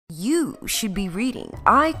You should be reading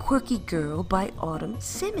I, Quirky Girl by Autumn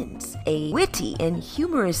Simmons, a witty and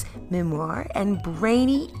humorous memoir and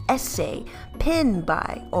brainy essay penned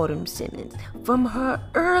by Autumn Simmons from her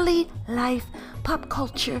early life, pop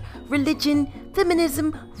culture, religion,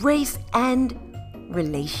 feminism, race, and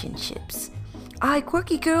relationships. I,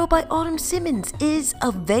 Quirky Girl by Autumn Simmons is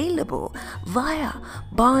available via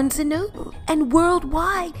Barnes & Noble and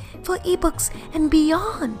worldwide for ebooks and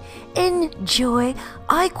beyond. Enjoy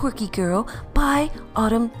I, Quirky Girl by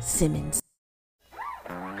Autumn Simmons.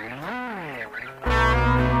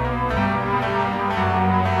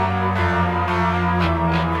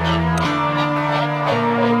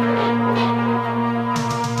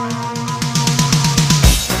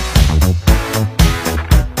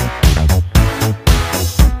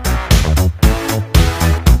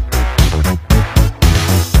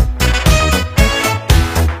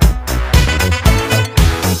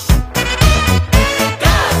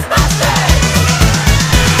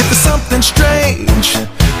 Strange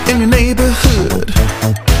in your neighborhood,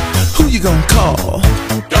 who you gonna call?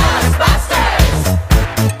 Ghostbusters!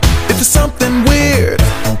 If there's something weird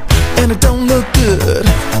and it don't look good,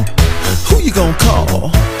 who you gonna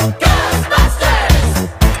call? Ghostbusters!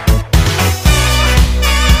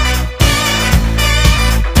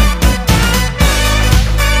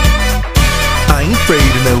 I ain't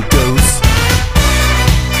afraid of no ghosts.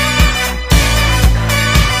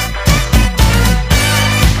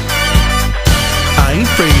 I ain't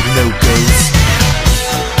afraid of no ghosts.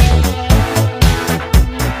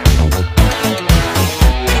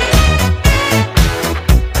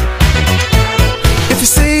 If you're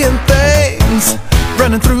seeing things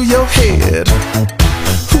running through your head,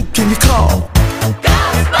 who can you call?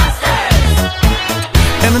 Ghostbusters!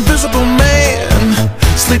 An invisible man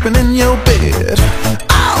sleeping in your bed.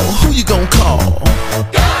 Oh, who you gonna call?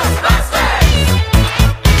 Ghostbusters!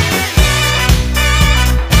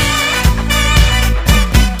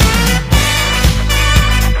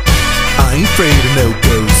 I ain't afraid of no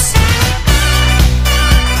ghosts.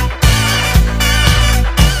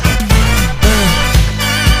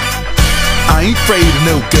 I ain't afraid of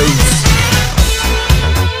no ghosts.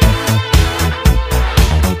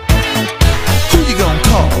 Who you gonna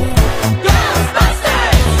call?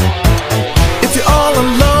 Ghostbusters! If you're all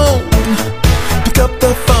alone, pick up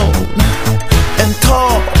the phone and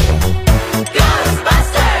call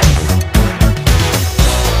Ghostbusters!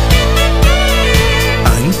 I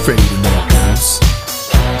ain't afraid of no ghosts.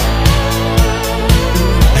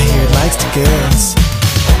 I hear it likes the girls.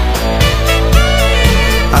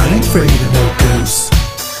 I ain't afraid of no ghosts.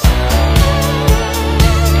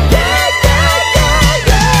 Yeah, yeah, yeah,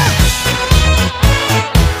 yeah.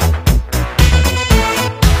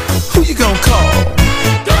 Who you gonna call?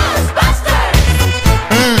 Ghostbusters!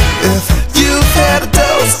 If you've had a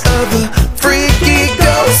dose of a freaky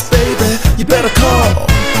ghost, baby, you better call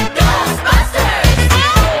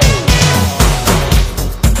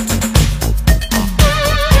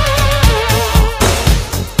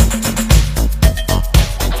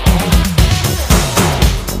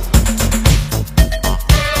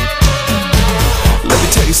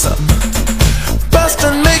something.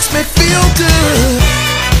 Buster makes me feel good.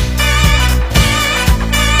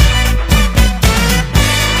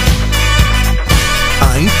 I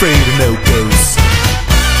ain't afraid of no ghosts.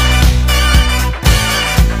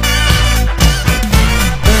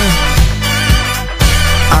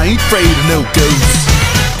 I ain't afraid of no ghosts.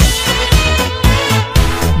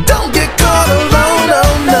 Don't get caught alone,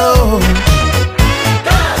 oh no.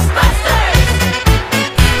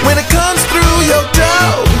 When it comes through your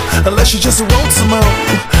door, unless you just want some more,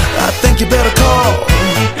 I think you better call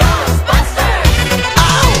Ghostbusters!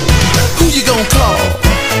 Oh! Who you gonna call?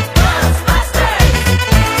 Ghostbusters!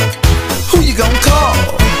 Who you gonna call?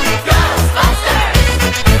 Ghostbusters!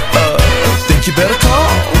 Think you better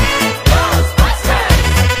call Ghostbusters!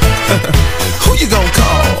 Who you gonna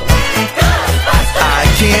call? Ghostbusters! I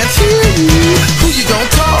can't hear you. Who you gonna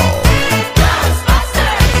call?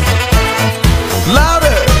 Ghostbusters!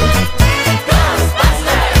 Louder!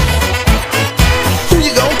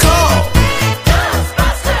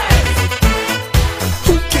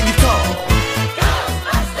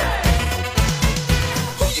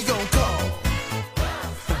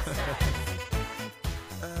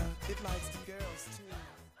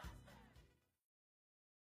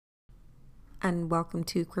 And welcome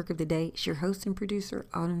to Quirk of the Day. It's your host and producer,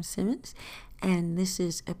 Autumn Simmons. And this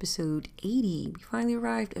is episode 80. We finally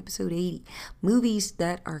arrived, episode 80. Movies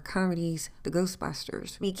that are comedies, the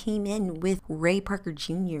Ghostbusters. We came in with Ray Parker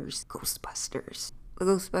Jr.'s Ghostbusters.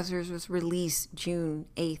 Ghostbusters was released June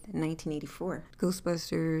 8th, 1984.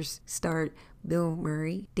 Ghostbusters starred Bill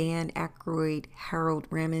Murray, Dan Aykroyd, Harold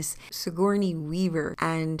Ramis, Sigourney Weaver,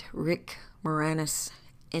 and Rick Moranis,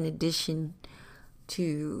 in addition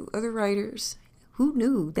to other writers. Who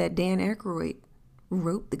knew that Dan Aykroyd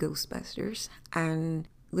wrote the Ghostbusters? And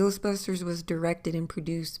Ghostbusters was directed and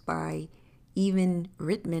produced by Evan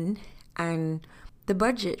Reitman, and the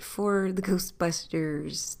budget for the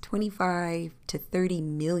Ghostbusters, 25 to 30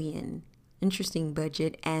 million. Interesting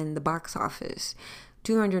budget. And the box office,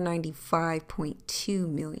 295.2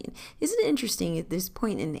 million. Isn't it interesting at this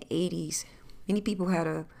point in the 80s? Many people had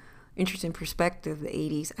a interesting perspective of the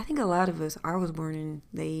 80s. I think a lot of us, I was born in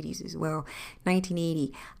the 80s as well,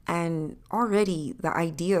 1980. And already the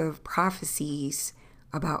idea of prophecies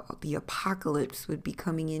about the apocalypse would be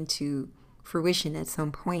coming into fruition at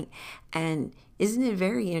some point. And isn't it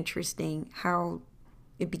very interesting how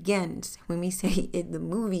it begins? When we say it, the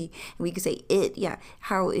movie, we could say it, yeah,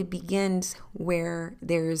 how it begins where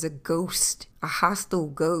there is a ghost, a hostile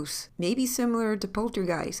ghost, maybe similar to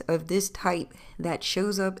Poltergeist of this type, that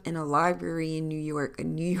shows up in a library in New York, a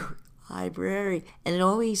New York library. And it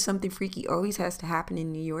always, something freaky always has to happen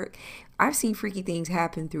in New York. I've seen freaky things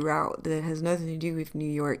happen throughout that has nothing to do with New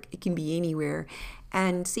York. It can be anywhere.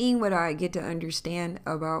 And seeing what I get to understand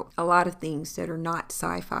about a lot of things that are not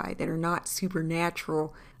sci-fi, that are not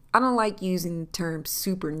supernatural. I don't like using the term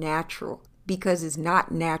supernatural because it's not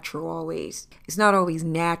natural always. It's not always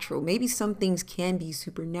natural. Maybe some things can be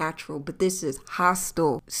supernatural, but this is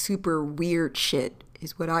hostile, super weird shit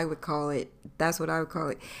is what I would call it. That's what I would call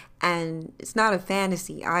it. And it's not a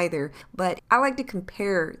fantasy either, but I like to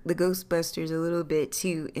compare the Ghostbusters a little bit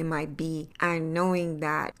to MIB, and knowing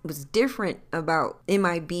that what's different about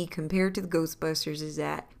MIB compared to the Ghostbusters is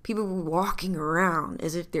that people were walking around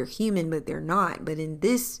as if they're human, but they're not. But in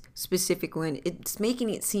this specific one, it's making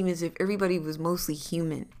it seem as if everybody was mostly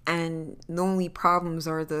human, and the only problems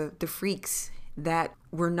are the freaks that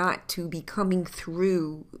were not to be coming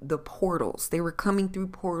through the portals. They were coming through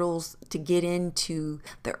portals to get into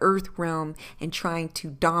the earth realm and trying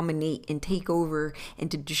to dominate and take over and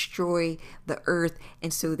to destroy the earth.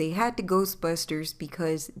 And so they had the Ghostbusters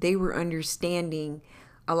because they were understanding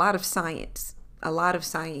a lot of science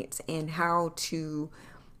and how to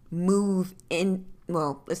move in,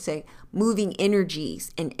 well, let's say moving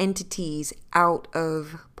energies and entities out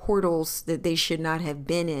of portals that they should not have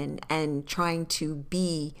been in, and trying to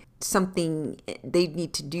be something. They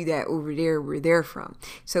need to do that over there where they're from.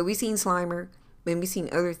 So we seen Slimer, and we seen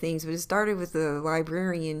other things, but it started with the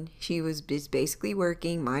librarian. She was just basically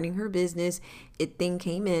working, minding her business. It thing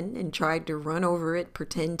came in and tried to run over it,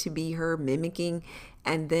 pretend to be her, mimicking,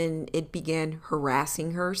 and then it began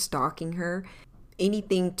harassing her, stalking her,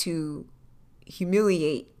 anything to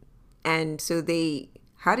humiliate. And so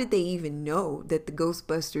how did they even know that the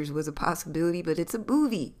Ghostbusters was a possibility? But it's a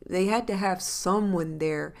movie. They had to have someone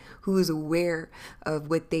there who was aware of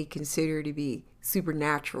what they consider to be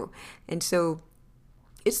supernatural. And so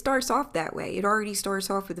it starts off that way. It already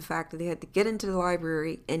starts off with the fact that they had to get into the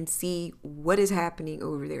library and see what is happening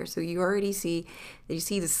over there. So you already see the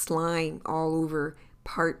slime all over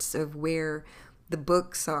parts of where the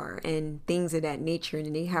books are and things of that nature,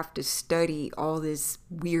 and they have to study all this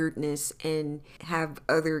weirdness and have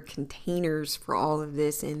other containers for all of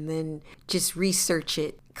this, and then just research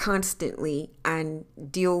it constantly and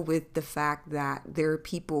deal with the fact that there are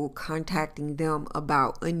people contacting them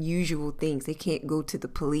about unusual things. They can't go to the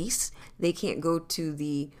police. They can't go to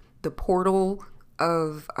the portal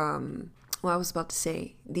of well, I was about to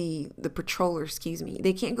say the patroller, excuse me.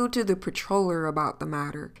 They can't go to the patroller about the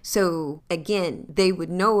matter. So again, they would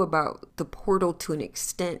know about the portal to an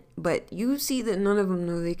extent, but you see that none of them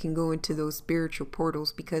know they can go into those spiritual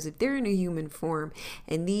portals, because if they're in a human form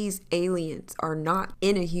and these aliens are not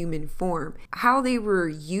in a human form, how they were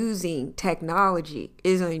using technology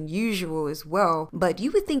is unusual as well. But you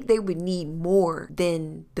would think they would need more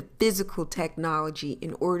than the physical technology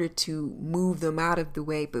in order to move them out of the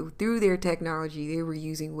way. But through their technology, they were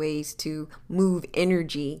using ways to move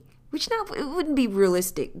energy, which it wouldn't be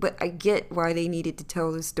realistic, but I get why they needed to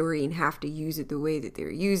tell the story and have to use it the way that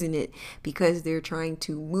they're using it, because they're trying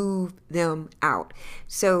to move them out.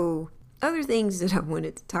 So other things that I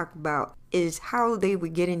wanted to talk about is how they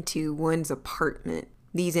would get into one's apartment.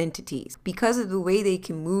 These entities, because of the way they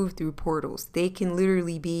can move through portals, they can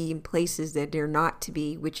literally be in places that they're not to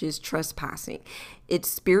be, which is trespassing. it's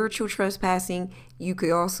spiritual trespassing. You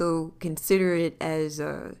could also consider it as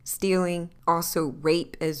stealing, also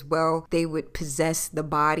rape as well. They would possess the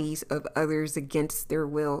bodies of others against their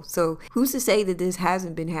will. So who's to say that this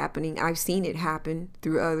hasn't been happening? I've seen it happen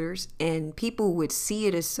through others, and people would see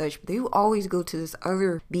it as such. They would always go to this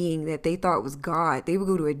other being that they thought was God. They would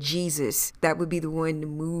go to a Jesus that would be the one to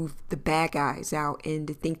move the bad guys out, and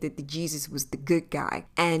to think that the Jesus was the good guy.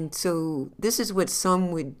 And so this is what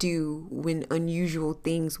some would do when unusual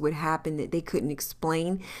things would happen that they couldn't explain.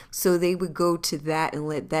 So they would go to that and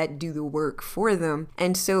let that do the work for them.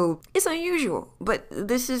 And so it's unusual, but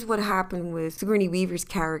this is what happened with Sigourney Weaver's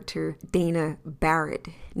character, Dana Barrett.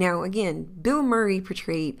 Now, again, Bill Murray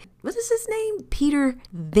portrayed, what is his name? Peter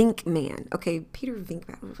Venkman. Okay, Peter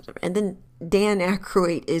Venkman. And then Dan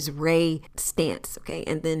Aykroyd is Ray Stantz. Okay,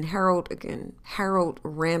 and then Harold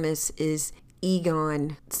Ramis is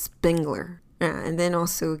Egon Spengler. And then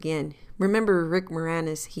also, again, remember Rick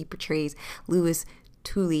Moranis, he portrays Louis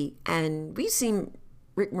Tully. And we've seen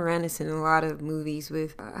Rick Moranis in a lot of movies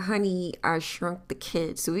with Honey, I Shrunk the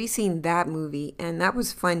Kids. So we've seen that movie, and that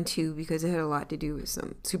was fun too because it had a lot to do with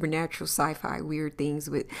some supernatural sci-fi weird things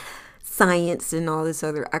with science and all this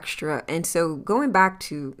other extra. And so going back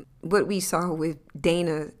to what we saw with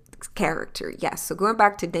Dana's character, yes, so going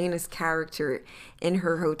back to Dana's character in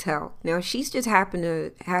her hotel. Now, she's just happened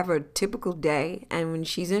to have a typical day, and when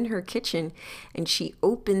she's in her kitchen and she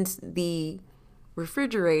opens the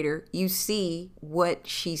refrigerator, you see what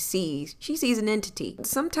she sees. She sees an entity.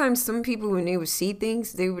 Sometimes some people, when they would see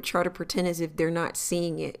things, they would try to pretend as if they're not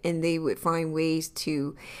seeing it, and they would find ways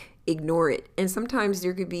to ignore it. And sometimes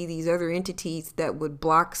there could be these other entities that would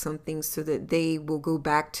block something so that they will go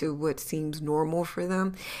back to what seems normal for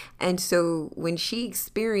them. And so when she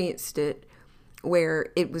experienced it,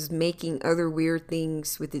 where it was making other weird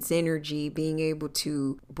things with its energy, being able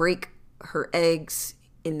to break her eggs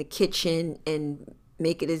in the kitchen and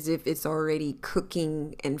make it as if it's already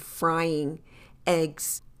cooking and frying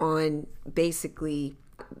eggs on basically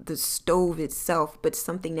the stove itself, but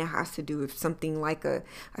something that has to do with something like a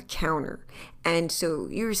counter. And so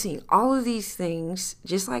you're seeing all of these things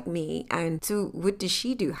just like me. And so what does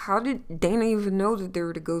she do? How did Dana even know that they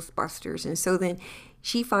were the Ghostbusters? And so then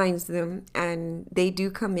she finds them, and they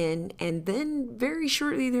do come in, and then very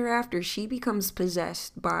shortly thereafter she becomes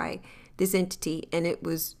possessed by this entity, and it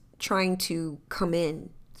was trying to come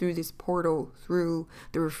in through this portal through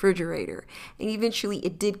the refrigerator. And eventually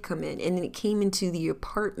it did come in, and then it came into the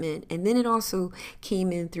apartment, and then it also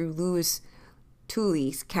came in through Louis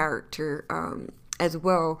Tully's character as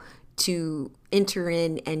well, to enter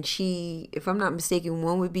in. And she, if I'm not mistaken,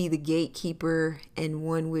 one would be the gatekeeper and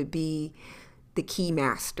one would be the key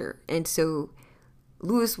master. And so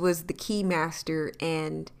Louis was the key master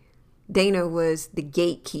and Dana was the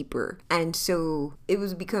gatekeeper. And so it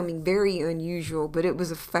was becoming very unusual, but it was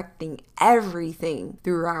affecting everything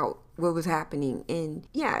throughout what was happening in,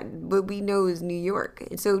 what we know is New York.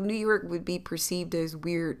 And so New York would be perceived as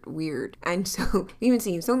weird. And so even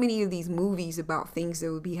seeing so many of these movies about things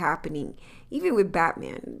that would be happening, even with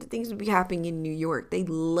Batman, the things would be happening in New York. They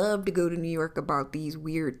love to go to New York about these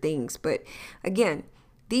weird things. But again,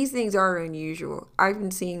 these things are unusual. I've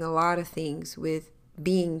been seeing a lot of things with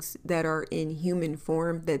beings that are in human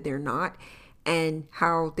form that they're not, and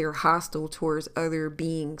how they're hostile towards other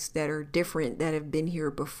beings that are different, that have been here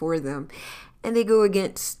before them, and they go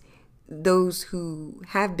against those who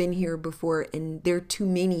have been here before. And there are too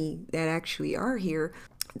many that actually are here,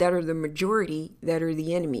 that are the majority, that are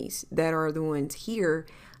the enemies, that are the ones here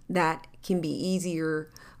that can be easier,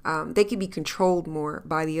 they can be controlled more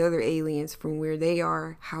by the other aliens from where they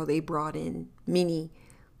are, how they brought in many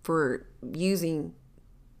for using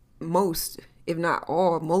most, if not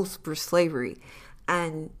all, most for slavery.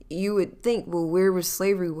 And you would think, well, where was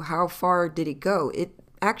slavery? How far did it go? It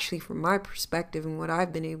actually, from my perspective and what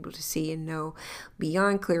I've been able to see and know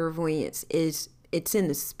beyond clairvoyance, is it's in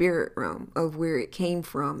the spirit realm of where it came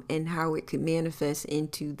from and how it could manifest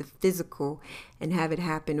into the physical and have it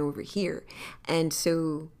happen over here. And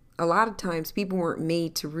so a lot of times people weren't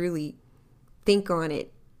made to really think on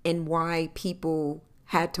it and why people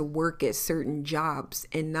had to work at certain jobs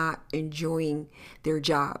and not enjoying their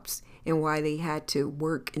jobs, and why they had to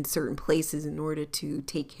work in certain places in order to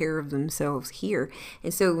take care of themselves here.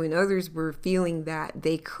 And so when others were feeling that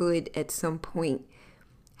they could at some point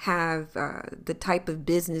have the type of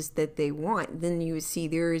business that they want, then you would see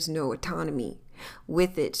there is no autonomy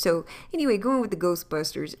with it. So anyway, going with the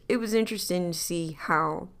Ghostbusters, it was interesting to see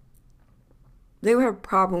how they would have a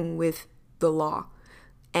problem with the law.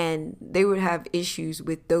 And they would have issues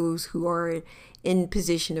with those who are in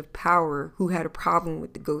position of power who had a problem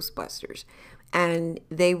with the Ghostbusters. and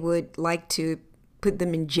they would like to put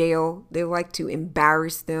them in jail. They like to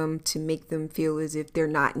embarrass them to make them feel as if they're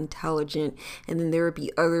not intelligent. And then there would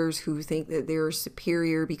be others who think that they're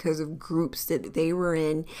superior because of groups that they were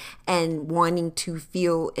in and wanting to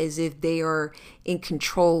feel as if they are in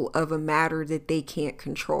control of a matter that they can't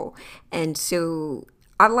control. And so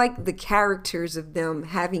I like the characters of them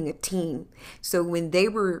having a team. So when they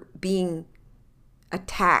were being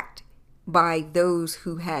attacked by those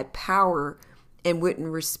who had power and wouldn't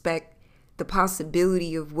respect the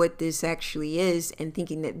possibility of what this actually is and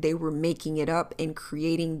thinking that they were making it up and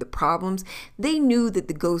creating the problems, they knew that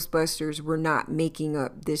the Ghostbusters were not making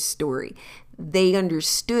up this story. They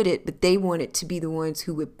understood it, but they wanted to be the ones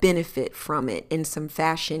who would benefit from it in some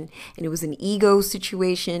fashion. And it was an ego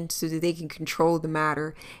situation so that they can control the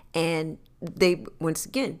matter. And they, once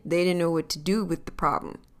again, they didn't know what to do with the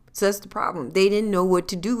problem. So that's the problem. They didn't know what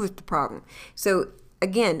to do with the problem. So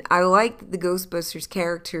again, I like the Ghostbusters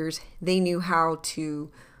characters. They knew how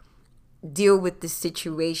to deal with the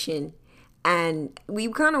situation. And we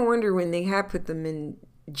kind of wonder when they had put them in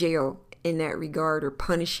jail in that regard, or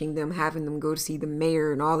punishing them, having them go to see the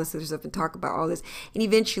mayor and all this other stuff and talk about all this. And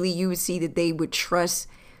eventually you would see that they would trust,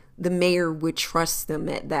 the mayor would trust them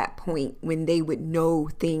at that point when they would know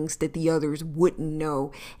things that the others wouldn't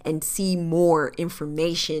know and see more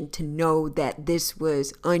information to know that this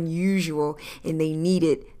was unusual and they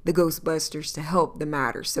needed the Ghostbusters to help the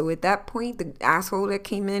matter. So at that point, the asshole that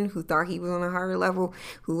came in who thought he was on a higher level,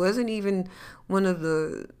 who wasn't even one of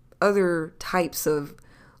the other types of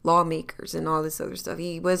lawmakers and all this other stuff.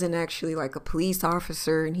 He wasn't actually like a police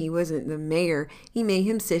officer and he wasn't the mayor. He made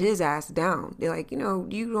him sit his ass down. They're like, you know,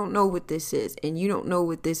 you don't know what this is and you don't know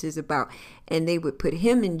what this is about. And they would put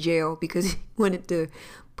him in jail because he wanted to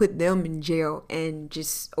put them in jail and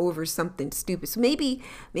just over something stupid. So maybe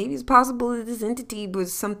it's possible that this entity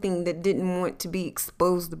was something that didn't want to be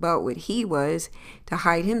exposed about what he was, to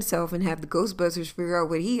hide himself and have the Ghostbusters figure out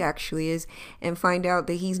what he actually is and find out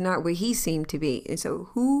that he's not what he seemed to be. And so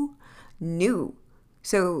who knew?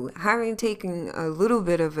 So having taken a little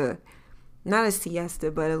bit of a, not a siesta,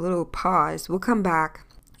 but a little pause, we'll come back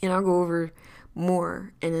and I'll go over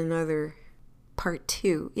more in another part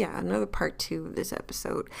two. Yeah, another part two of this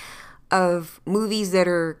episode of movies that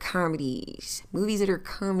are comedies. Movies that are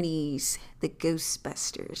comedies, the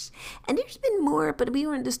Ghostbusters. And there's been more, but we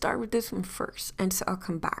wanted to start with this one first. And so I'll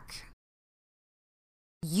come back.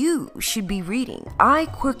 You should be reading I,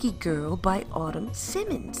 Quirky Girl by Autumn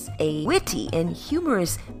Simmons, a witty and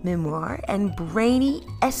humorous memoir and brainy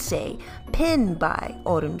essay penned by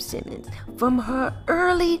Autumn Simmons from her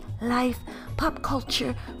early life, pop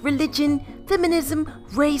culture, religion, feminism,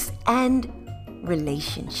 race, and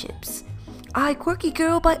relationships. I, Quirky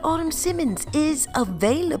Girl by Autumn Simmons is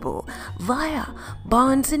available via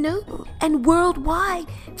Barnes & Noble and worldwide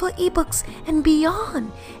for ebooks and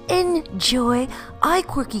beyond. Enjoy I,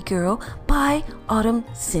 Quirky Girl by Autumn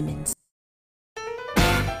Simmons.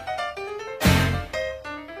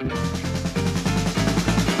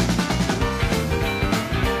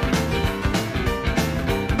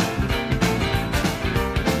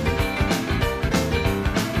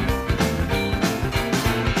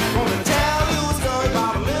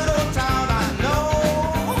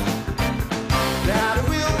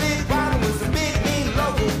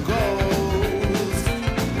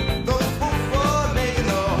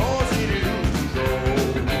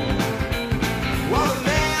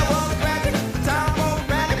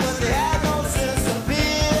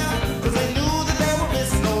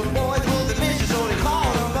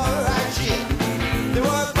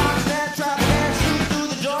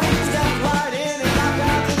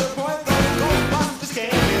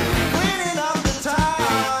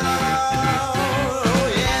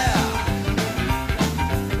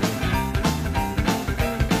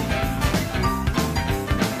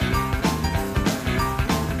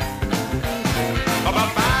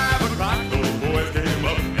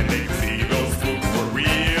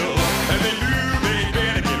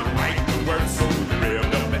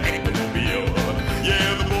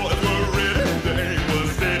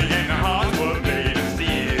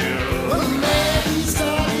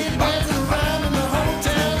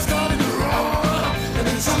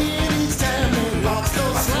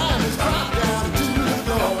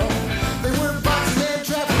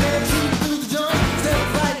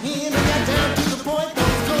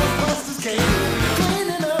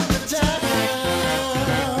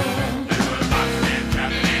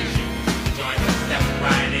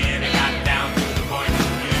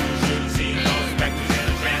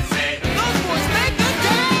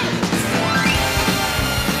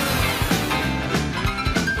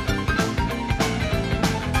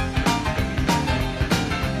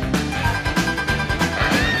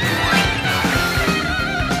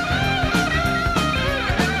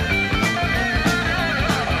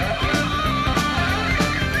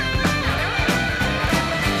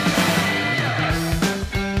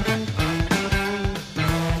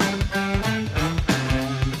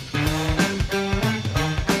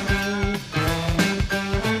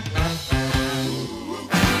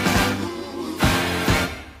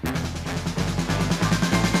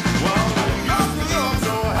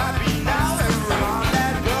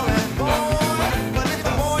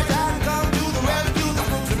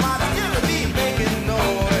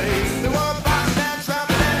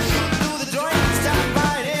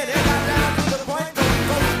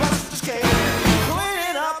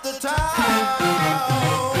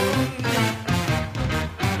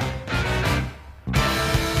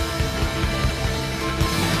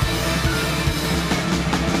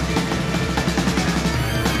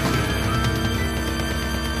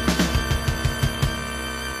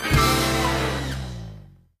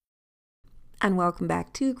 And welcome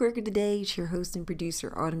back to Quirk of the Day. It's your host and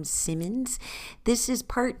producer, Autumn Simmons. This is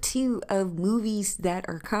part 2 of movies that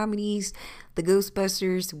are comedies. The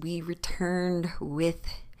Ghostbusters, we returned with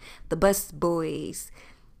the bus boys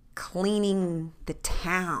cleaning the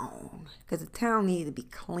town. Because the town needed to be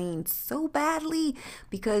cleaned so badly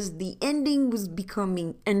because the ending was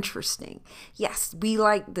becoming interesting. Yes, we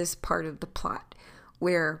like this part of the plot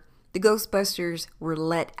where the Ghostbusters were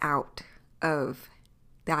let out of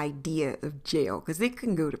the idea of jail because they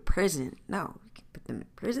couldn't go to prison. No, we can put them in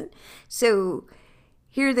prison. So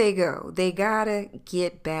here they go. They gotta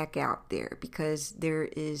get back out there because there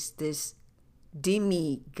is this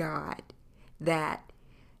demigod that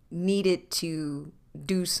needed to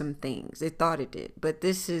do some things. It thought it did, but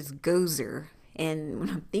this is Gozer. And when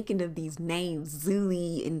I'm thinking of these names,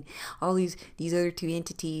 Zuli and all these other two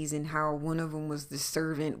entities, and how one of them was the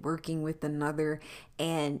servant working with another,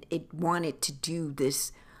 and it wanted to do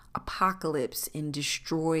this apocalypse and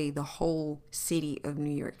destroy the whole city of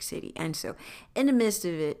New York City. And so in the midst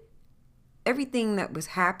of it, everything that was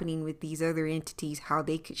happening with these other entities, how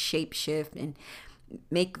they could shapeshift and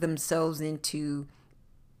make themselves into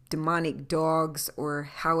demonic dogs, or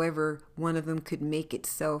however one of them could make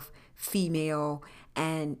itself female,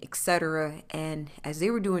 and etc. And as they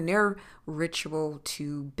were doing their ritual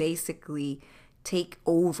to basically take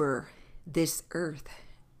over this earth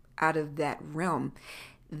out of that realm,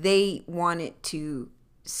 they wanted to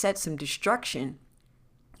set some destruction,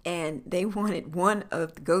 and they wanted one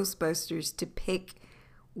of the Ghostbusters to pick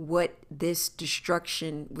what this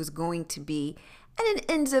destruction was going to be. And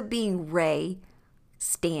it ends up being Ray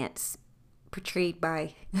Stantz, portrayed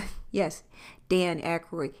by, yes, Dan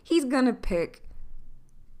Aykroyd. He's gonna pick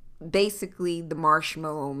basically the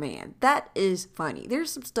Marshmallow Man. That is funny.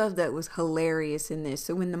 There's some stuff that was hilarious in this.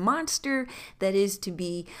 So when the monster that is to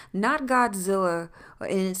be not Godzilla,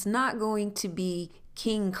 and it's not going to be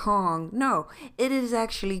King Kong, no, it is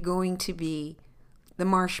actually going to be the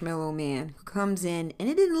Marshmallow Man, who comes in, and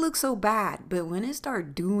it didn't look so bad, but when it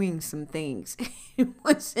started doing some things, it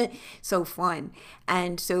wasn't so fun.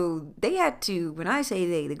 And so they had to, when I say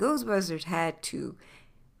they, the Ghostbusters had to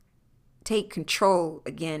take control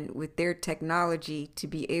again with their technology to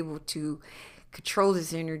be able to control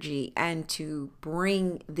this energy and to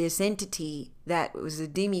bring this entity that was a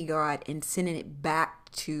demigod and sending it back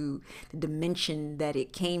to the dimension that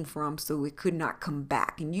it came from, so it could not come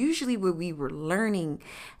back. And usually what we were learning,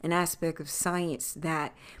 an aspect of science,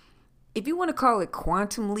 that if you want to call it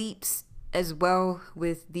quantum leaps as well,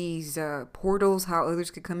 with these portals, how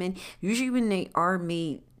others could come in, usually when they are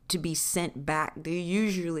made to be sent back, they're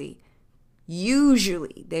usually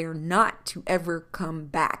they are not to ever come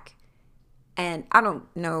back. And I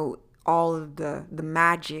don't know all of the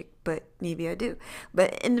magic, but maybe I do.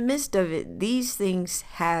 But in the midst of it, these things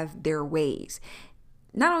have their ways.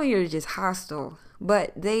 Not only are they just hostile,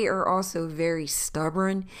 but they are also very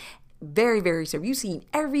stubborn. Very, very stubborn. You've seen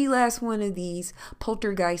every last one of these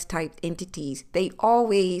poltergeist type entities. They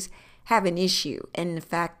always have an issue, and the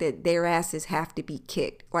fact that their asses have to be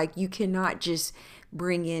kicked. Like, you cannot just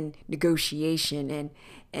bring in negotiation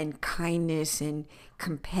and kindness and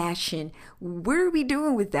compassion. What are we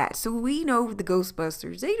doing with that? So we know the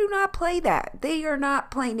Ghostbusters, they do not play that. They are not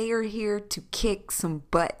playing. They are here to kick some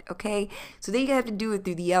butt, okay? So they have to do it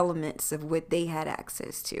through the elements of what they had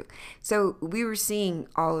access to. So we were seeing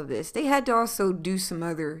all of this. They had to also do some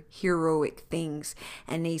other heroic things,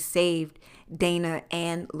 and they saved Dana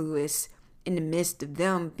and Lewis in the midst of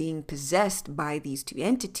them being possessed by these two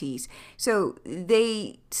entities. So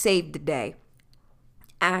they saved the day.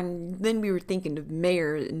 And then we were thinking of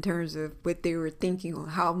Mayor in terms of what they were thinking on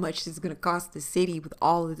how much it's going to cost the city with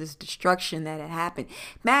all of this destruction that had happened.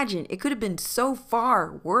 Imagine, it could have been so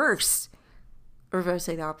far worse. Or if I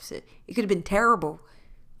say the opposite, it could have been terrible,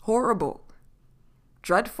 horrible,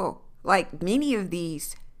 dreadful. Like many of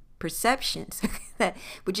these perceptions that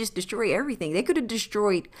would just destroy everything. They could have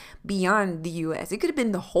destroyed beyond the US. It could have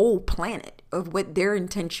been the whole planet of what their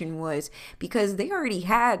intention was, because they already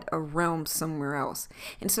had a realm somewhere else.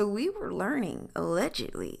 And so we were learning,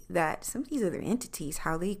 allegedly, that some of these other entities,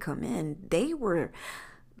 how they come in, they were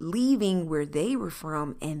leaving where they were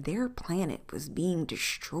from, and their planet was being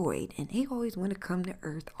destroyed, and they always want to come to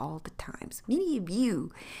Earth all the time. So many of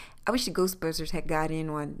you, I wish the Ghostbusters had got in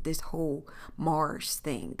on this whole Mars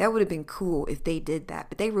thing. That would have been cool if they did that,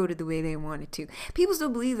 but they wrote it the way they wanted to. People still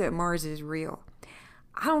believe that Mars is real.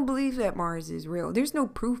 I don't believe that Mars is real. There's no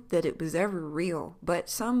proof that it was ever real, but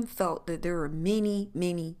some felt that there were many,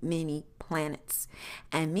 many, many planets,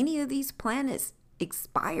 and many of these planets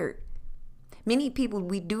expired. Many people,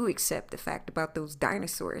 we do accept the fact about those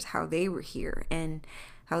dinosaurs, how they were here, and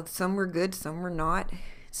how some were good, some were not.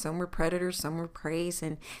 Some were predators, some were prey,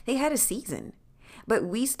 and they had a season. But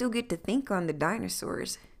we still get to think on the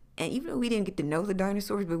dinosaurs. And even though we didn't get to know the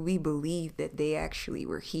dinosaurs, but we believe that they actually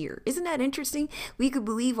were here. Isn't that interesting? We could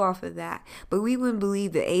believe off of that, but we wouldn't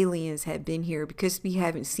believe the aliens had been here because we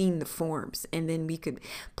haven't seen the forms. And then we could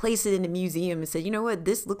place it in a museum and say, you know what,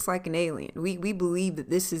 this looks like an alien. We believe that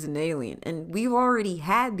this is an alien. And we've already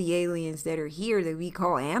had the aliens that are here that we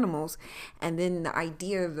call animals. And then the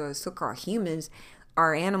idea of the so-called humans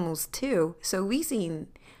are animals too. So we've seen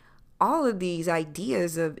all of these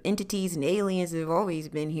ideas of entities and aliens have always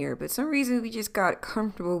been here, but some reason we just got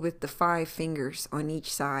comfortable with the 5 fingers on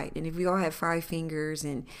each side. And if we all had 5 fingers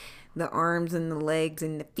and the arms and the legs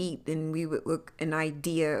and the feet, then we would look an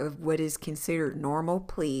idea of what is considered normal.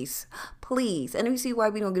 Please. And we see why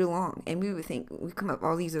we don't get along. And we would think, we come up with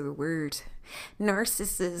all these other words.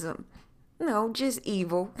 Narcissism. No, just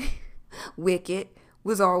evil. Wicked.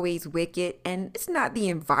 Was always wicked, and it's not the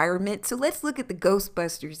environment. So let's look at the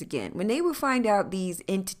Ghostbusters again. When they would find out these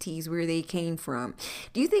entities where they came from,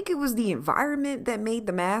 do you think it was the environment that made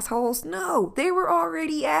them assholes? No, they were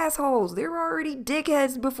already assholes. They were already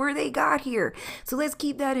dickheads before they got here. So let's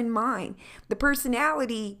keep that in mind. The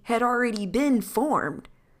personality had already been formed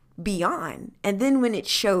beyond, and then when it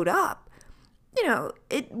showed up, you know,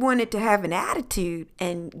 it wanted to have an attitude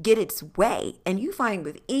and get its way. And you find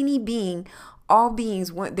with any being, all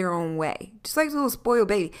beings want their own way. Just like a little spoiled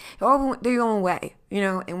baby. They all want their own way, you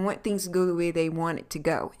know, and want things to go the way they want it to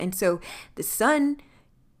go. And so the sun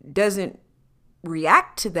doesn't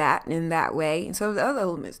react to that in that way. And so the other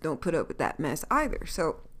elements don't put up with that mess either.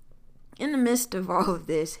 So in the midst of all of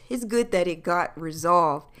this, it's good that it got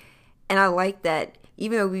resolved. And I like that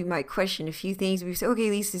even though we might question a few things, we say, okay,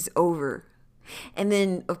 at least it's over. And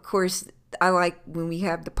then, of course, I like when we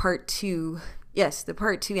have the part 2. Yes, the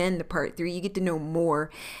part 2 and the part 3, you get to know more,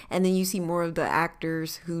 and then you see more of the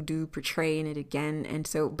actors who do portray in it again. And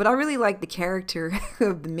so, but I really like the character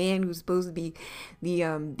of the man who's supposed to be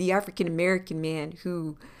the African American man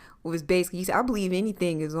who was basically, he said, I believe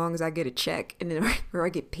anything as long as I get a check and then or I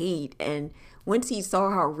get paid. And once he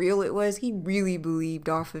saw how real it was, he really believed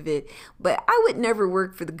off of it. But I would never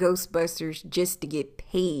work for the Ghostbusters just to get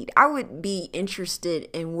paid. I would be interested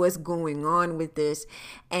in what's going on with this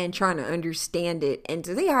and trying to understand it. And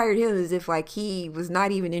so they hired him as if like he was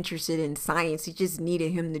not even interested in science. He just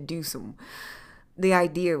needed him to do the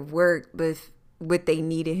idea of work with what they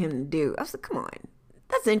needed him to do. I was like, come on,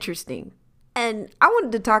 that's interesting. And I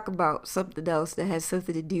wanted to talk about something else that has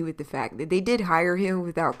something to do with the fact that they did hire him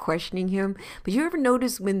without questioning him. But you ever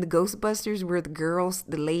notice when the Ghostbusters were the girls,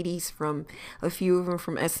 the ladies from a few of them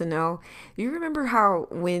from SNL, do you remember how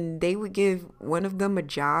when they would give one of them a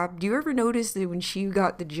job, do you ever notice that when she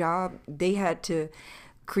got the job, they had to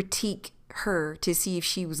critique her to see if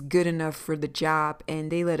she was good enough for the job,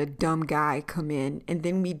 and they let a dumb guy come in? And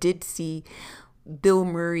then we did see Bill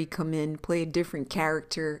Murray come in, play a different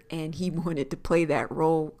character, and he wanted to play that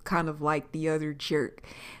role kind of like the other jerk,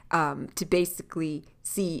 to basically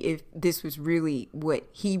see if this was really what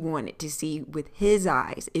he wanted to see with his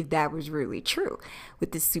eyes, if that was really true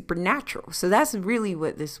with the supernatural. So that's really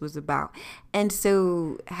what this was about. And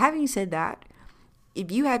so having said that, if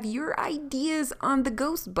you have your ideas on the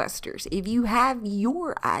Ghostbusters, if you have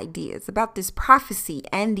your ideas about this prophecy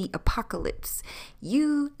and the apocalypse,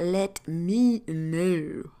 you let me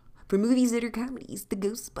know. For Movies That Are Comedies, the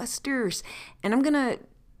Ghostbusters. And I'm going to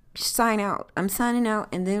sign out. I'm signing out.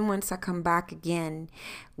 And then once I come back again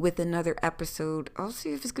with another episode, I'll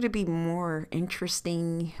see if it's going to be more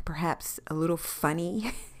interesting, perhaps a little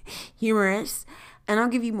funny, humorous. And I'll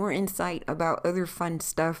give you more insight about other fun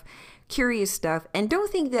stuff, curious stuff. And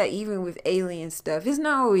don't think that even with alien stuff, it's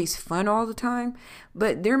not always fun all the time,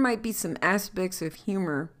 but there might be some aspects of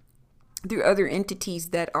humor through other entities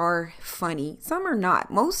that are funny. Some are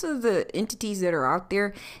not. Most of the entities that are out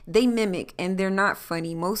there, they mimic and they're not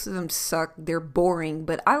funny. Most of them suck. They're boring.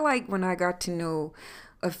 But I like when I got to know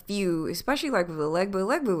a few, especially like with Legba.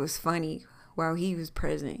 Legba was funny while he was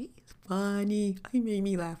present. He's funny. He made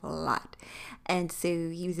me laugh a lot. And so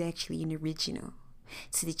he was actually an original.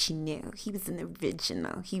 So that you know, he was an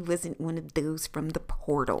original. He wasn't one of those from the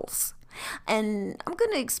portals. And I'm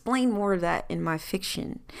going to explain more of that in my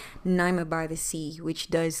fiction, Naima by the Sea, which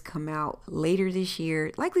does come out later this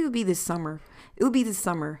year. Likely will be this summer. It will be this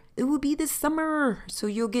summer. So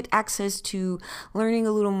you'll get access to learning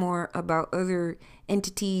a little more about other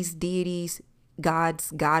entities, deities,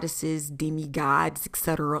 gods, goddesses, demigods,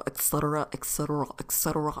 etc., etc., etc.,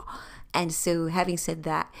 etc. And so having said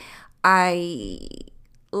that, I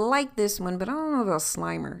like this one, but I don't know about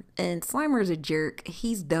Slimer. And Slimer is a jerk.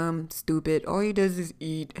 He's dumb, stupid. All he does is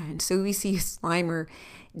eat. And so we see Slimer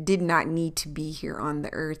did not need to be here on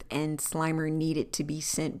the earth, and Slimer needed to be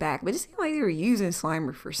sent back. But it seemed like they were using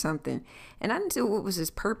Slimer for something. And I didn't know what was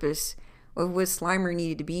his purpose of what Slimer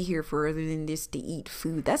needed to be here for other than just to eat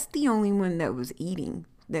food. That's the only one that was eating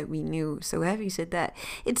that we knew. So having said that,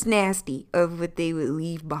 it's nasty of what they would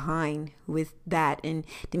leave behind with that, and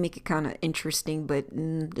to make it kind of interesting, but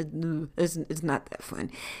it's not that fun.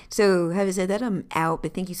 So having said that, I'm out,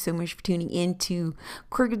 but thank you so much for tuning in to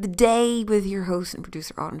Quirk of the Day with your host and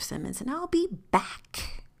producer Autumn Simmons, and I'll be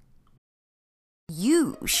back.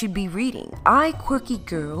 You should be reading I, Quirky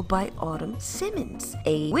Girl by Autumn Simmons,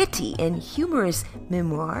 a witty and humorous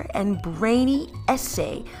memoir and brainy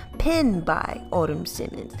essay penned by Autumn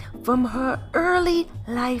Simmons from her early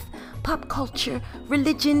life, pop culture,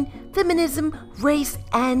 religion, feminism, race,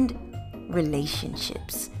 and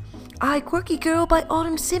relationships. I, Quirky Girl by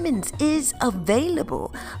Autumn Simmons is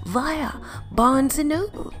available via Barnes &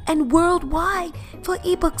 Noble and worldwide for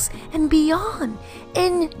ebooks and beyond.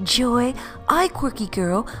 Enjoy I, Quirky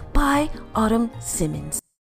Girl by Autumn Simmons.